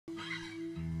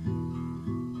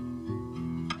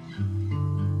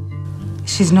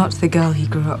She's not the girl he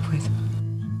grew up with.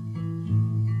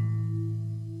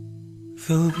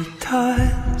 There'll be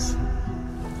times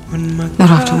when my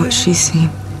Not after what she's seen.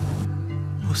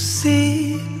 will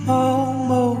seem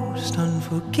almost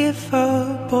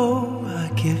unforgivable. I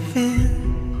give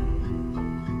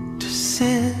in to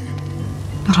sin.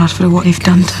 Not after what they've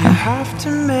done to You her. have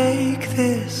to make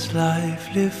this life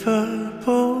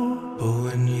livable. But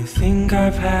when you think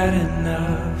I've had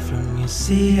enough from your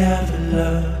sea of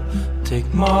love,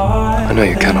 take more. I know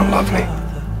you cannot love me.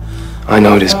 I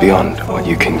know it is beyond what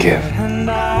you can give.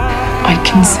 I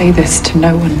can say this to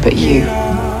no one but you.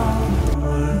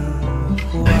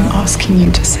 I'm asking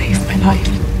you to save my life.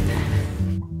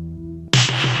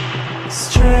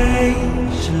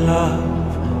 Strange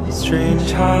love,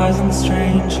 strange highs and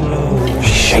strange lows.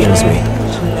 She shames me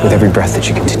with every breath that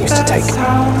she continues to take. That's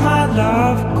how my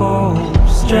love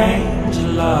goes. Strange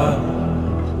love.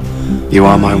 You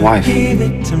are my wife. Give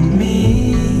it to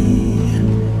me.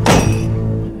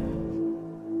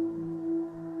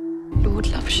 Lord,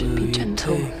 love should be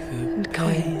gentle and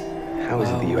kind. How is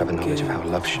it that you have a knowledge of how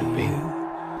love should be?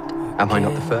 Am I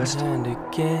not the first? You will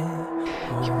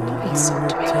not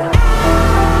insult me.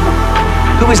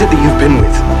 Who is it that you've been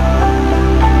with?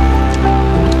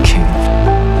 King.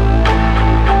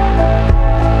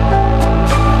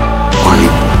 I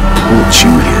brought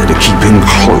you here to keep him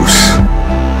close.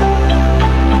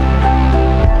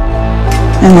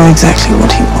 I know exactly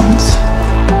what he wants.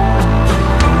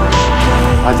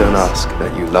 I don't ask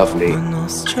that you love me.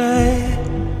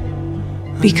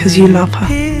 Because you love her.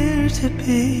 Appear to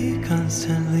be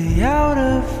constantly out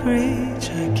of reach.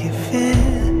 I give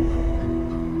in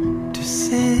to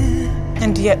sin.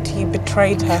 And yet you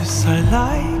betrayed her. 'Cause I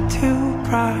like to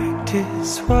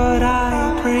practice what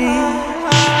I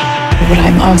preach. What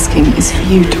I'm asking is for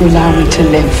you to allow me to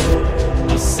live.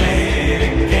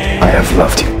 I have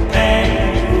loved you.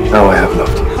 Oh, I have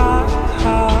loved you.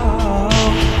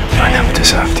 I never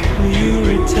deserved you.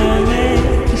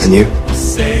 And you?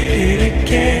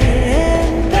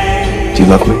 Do you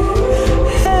love me?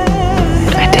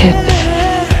 I did.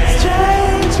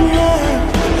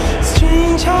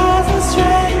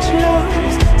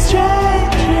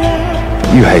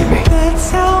 You hate me.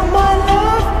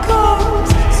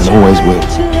 And always will.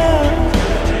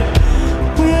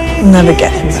 Never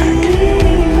get him back.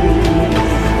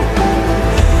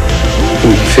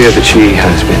 You fear that she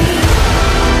has been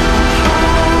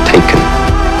taken.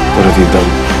 What have you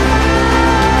done?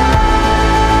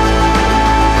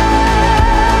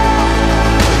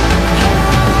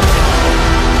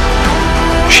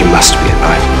 She must be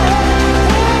alive.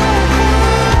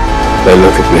 They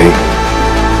look at me,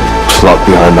 plot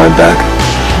behind my back.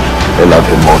 They love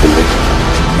him more than me.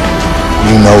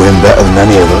 You know him better than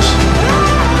any of us.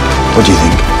 What do you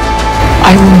think?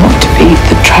 I will not be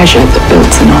the treasure that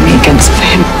builds an army against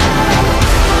him.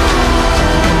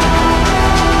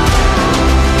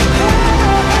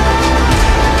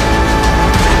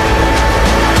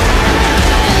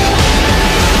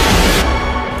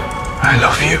 I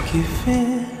love you.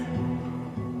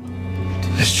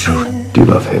 It's true. Do you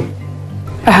love him?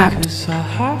 Perhaps. I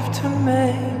have to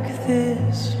make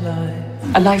this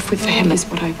life. A life with him is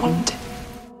what I want.